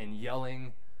scowl and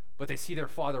yelling, but they see their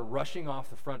father rushing off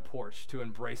the front porch to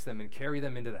embrace them and carry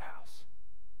them into the house.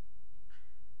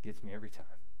 Gets me every time.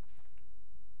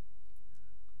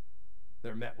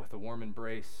 They're met with a warm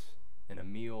embrace and a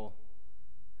meal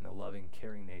and the loving,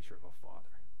 caring nature of a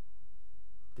father.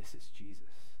 This is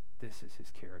Jesus. This is his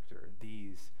character.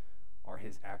 These are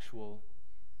his actual,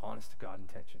 honest-to-God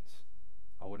intentions.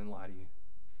 I wouldn't lie to you.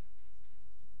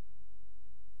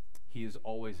 He is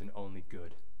always and only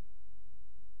good.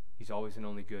 He's always and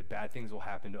only good. Bad things will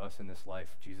happen to us in this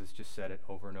life. Jesus just said it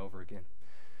over and over again.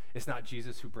 It's not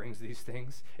Jesus who brings these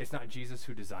things. It's not Jesus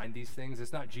who designed these things.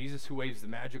 It's not Jesus who waves the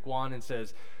magic wand and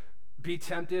says, be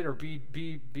tempted or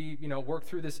work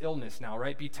through this illness now,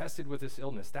 right? Be tested with this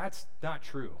illness. That's not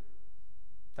true.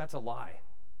 That's a lie.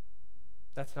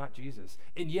 That's not Jesus.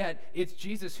 And yet, it's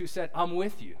Jesus who said, I'm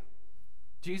with you.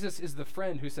 Jesus is the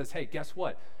friend who says, hey, guess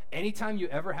what? Anytime you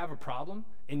ever have a problem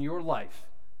in your life,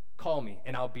 call me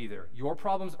and I'll be there. Your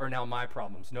problems are now my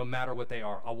problems, no matter what they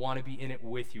are. I want to be in it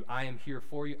with you. I am here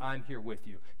for you. I'm here with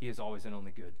you. He is always and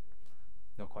only good.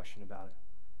 No question about it.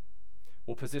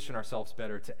 We'll position ourselves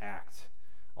better to act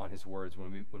on his words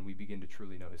when we begin to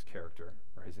truly know his character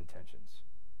or his intentions.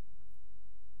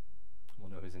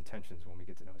 We'll know his intentions when we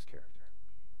get to know his character.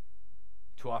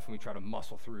 Too often we try to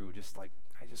muscle through, just like,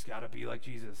 I just got to be like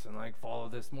Jesus and like follow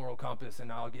this moral compass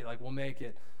and I'll get we'll make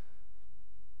it.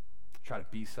 Try to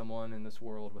be someone in this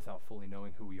world without fully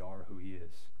knowing who we are, who he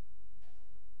is.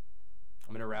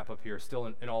 I'm going to wrap up here, still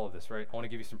in all of this, right? I want to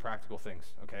give you some practical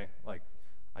things, okay? Like,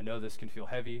 I know this can feel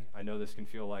heavy. I know this can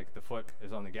feel like the foot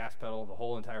is on the gas pedal the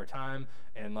whole entire time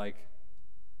and like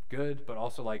good, but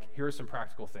also like, here are some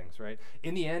practical things, right?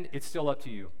 In the end, it's still up to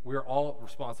you. We're all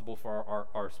responsible for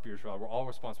our spirituality. We're all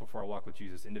responsible for our walk with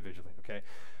Jesus individually, okay?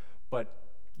 But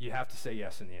you have to say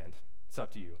yes in the end. It's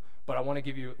up to you. But I want to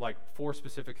give you like 4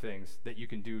 specific things that you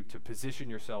can do to position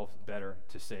yourself better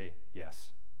to say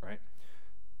yes, right?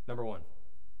 Number 1,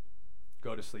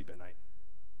 go to sleep at night.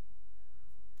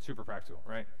 Super practical,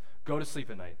 right? Go to sleep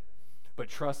at night. But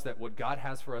trust that what God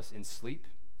has for us in sleep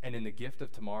and in the gift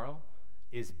of tomorrow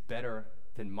is better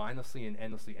than mindlessly and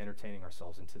endlessly entertaining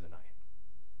ourselves into the night.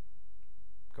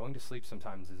 Going to sleep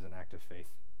sometimes is an act of faith.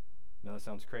 I know that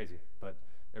sounds crazy, but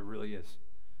it really is.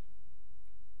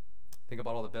 Think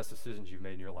about all the best decisions you've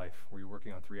made in your life. Were you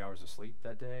working on 3 hours of sleep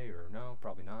that day or no?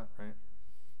 Probably not, right?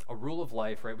 A rule of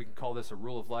life, right? We can call this a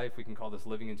rule of life. We can call this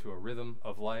living into a rhythm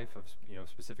of life, of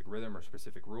specific rhythm or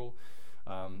specific rule.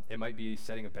 It might be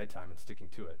setting a bedtime and sticking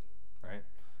to it, right?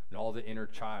 And all the inner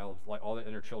child, like all the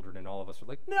inner children in all of us are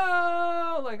like,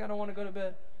 no, like I don't want to go to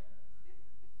bed.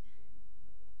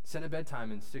 Set a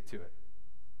bedtime and stick to it.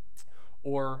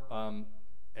 Or,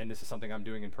 and this is something I'm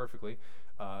doing imperfectly,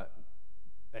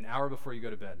 an hour before you go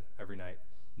to bed every night,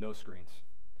 no screens.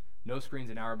 No screens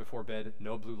an hour before bed,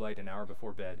 no blue light an hour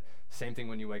before bed. Same thing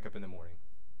when you wake up in the morning.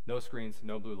 No screens,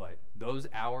 no blue light. Those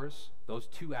hours, those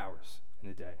 2 hours in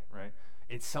the day, right,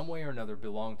 in some way or another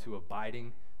belong to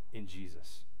abiding in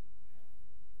Jesus.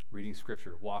 Reading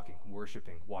scripture, walking,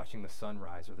 worshiping, watching the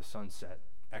sunrise or the sunset,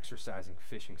 exercising,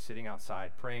 fishing, sitting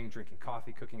outside, praying, drinking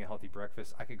coffee, cooking a healthy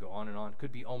breakfast. I could go on and on.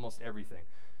 Could be almost everything,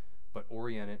 but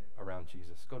orient it around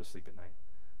Jesus. Go to sleep at night.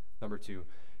 Number 2,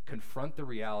 confront the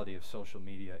reality of social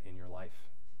media in your life.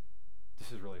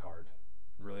 This is really hard,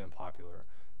 really unpopular.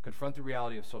 Confront the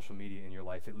reality of social media in your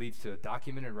life. It leads to a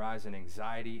documented rise in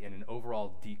anxiety and an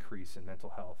overall decrease in mental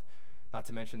health. Not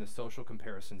to mention the social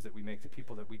comparisons that we make to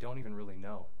people that we don't even really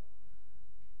know.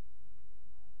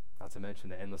 Not to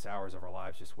mention the endless hours of our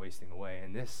lives just wasting away.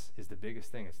 And this is the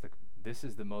biggest thing. This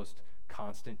is the most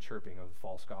constant chirping of the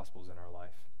false gospels in our life.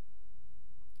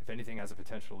 If anything has the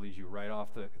potential to lead you right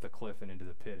off the cliff and into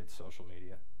the pit, it's social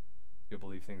media. You'll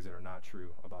believe things that are not true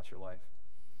about your life.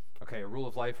 Okay, a rule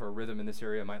of life or a rhythm in this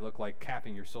area might look like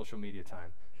capping your social media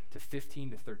time to 15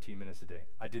 to 13 minutes a day.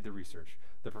 I did the research.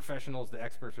 The professionals, the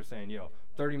experts are saying,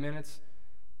 30 minutes,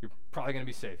 you're probably going to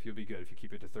be safe. You'll be good if you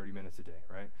keep it to 30 minutes a day,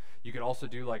 right? You could also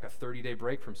do like a 30-day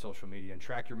break from social media and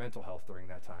track your mental health during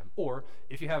that time. Or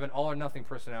if you have an all-or-nothing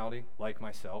personality like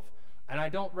myself, and I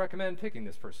don't recommend picking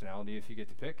this personality if you get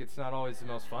to pick. It's not always the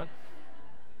most fun.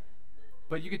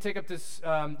 But you could take up this,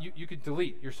 you could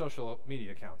delete your social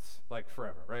media accounts, like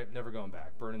forever, right? Never going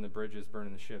back. Burning the bridges,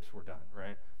 burning the ships, we're done,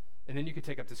 right? And then you could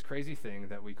take up this crazy thing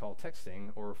that we call texting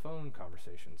or phone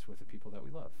conversations with the people that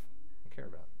we love and care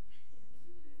about.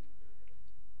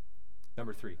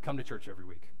 Number 3, come to church every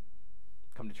week.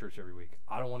 Come to church every week.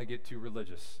 I don't want to get too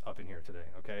religious up in here today,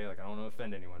 okay? Like, I don't want to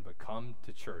offend anyone, but come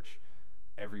to church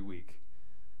every week.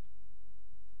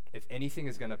 If anything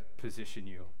is going to position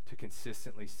you to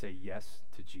consistently say yes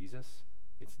to Jesus,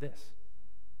 it's this.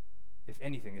 If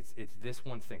anything, it's this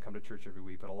one thing, come to church every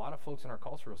week. But a lot of folks in our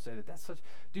culture will say that's such,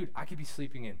 dude, I could be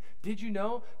sleeping in. Did you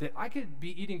know that I could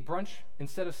be eating brunch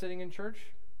instead of sitting in church?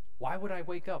 Why would I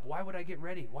wake up? Why would I get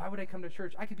ready? Why would I come to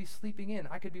church? I could be sleeping in.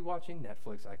 I could be watching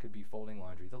Netflix. I could be folding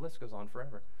laundry. The list goes on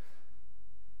forever.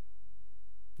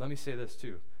 Let me say this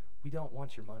too. We don't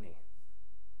want your money.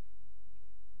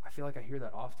 I feel like I hear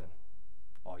that often.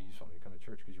 Oh, you just want me to come to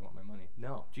church because you want my money.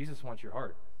 No, Jesus wants your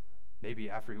heart. Maybe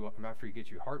after he gets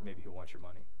your heart, maybe he'll want your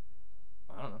money.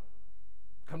 I don't know.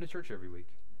 Come to church every week.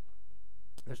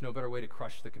 There's no better way to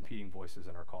crush the competing voices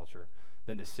in our culture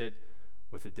than to sit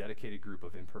with a dedicated group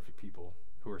of imperfect people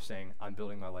who are saying, I'm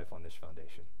building my life on this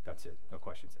foundation. That's it. No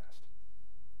questions asked.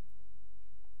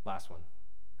 Last one.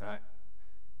 I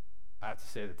have to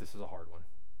say that this is a hard one.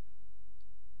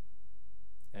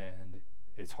 And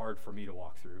it's hard for me to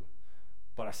walk through,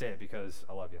 but I say it because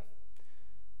I love you.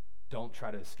 Don't try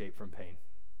to escape from pain.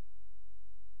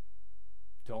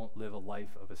 Don't live a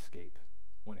life of escape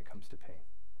when it comes to pain.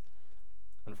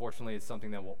 Unfortunately, it's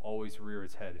something that will always rear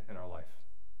its head in our life.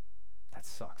 That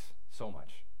sucks so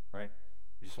much, right?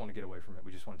 We just want to get away from it.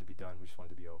 We just want it to be done. We just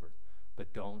want it to be over.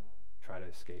 But don't try to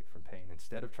escape from pain.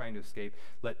 Instead of trying to escape,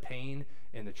 let pain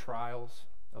and the trials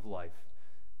of life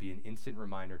be an instant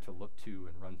reminder to look to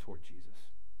and run toward Jesus.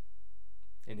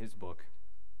 In his book,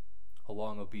 A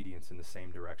Long Obedience in the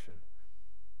Same Direction.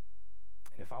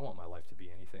 And if I want my life to be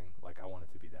anything, like I want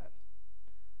it to be that.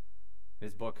 In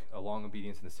his book, A Long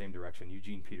Obedience in the Same Direction,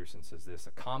 Eugene Peterson says this: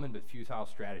 a common but futile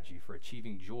strategy for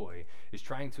achieving joy is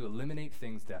trying to eliminate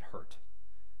things that hurt.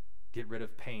 Get rid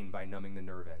of pain by numbing the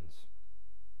nerve ends.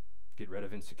 Get rid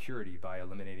of insecurity by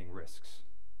eliminating risks.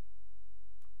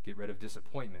 Get rid of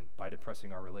disappointment by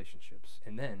depressing our relationships.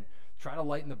 And then try to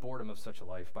lighten the boredom of such a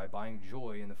life by buying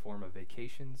joy in the form of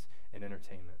vacations and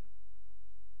entertainment.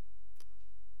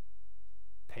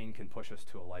 Pain can push us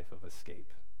to a life of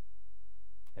escape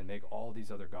and make all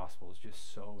these other gospels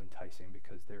just so enticing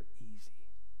because they're easy.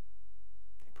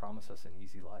 They promise us an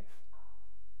easy life.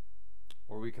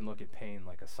 Or we can look at pain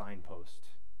like a signpost.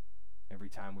 Every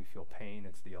time we feel pain,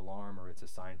 it's the alarm or it's a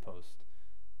signpost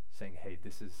saying, hey,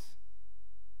 this is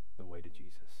the way to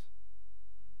Jesus.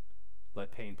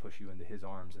 Let pain push you into his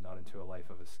arms and not into a life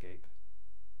of escape.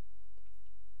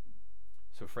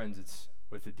 So friends, it's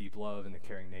with the deep love and the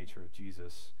caring nature of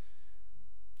Jesus,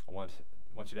 I want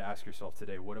you to ask yourself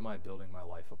today, what am I building my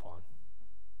life upon?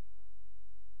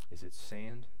 Is it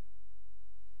sand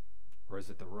or is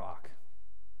it the rock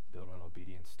built on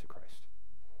obedience to Christ?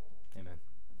 Amen.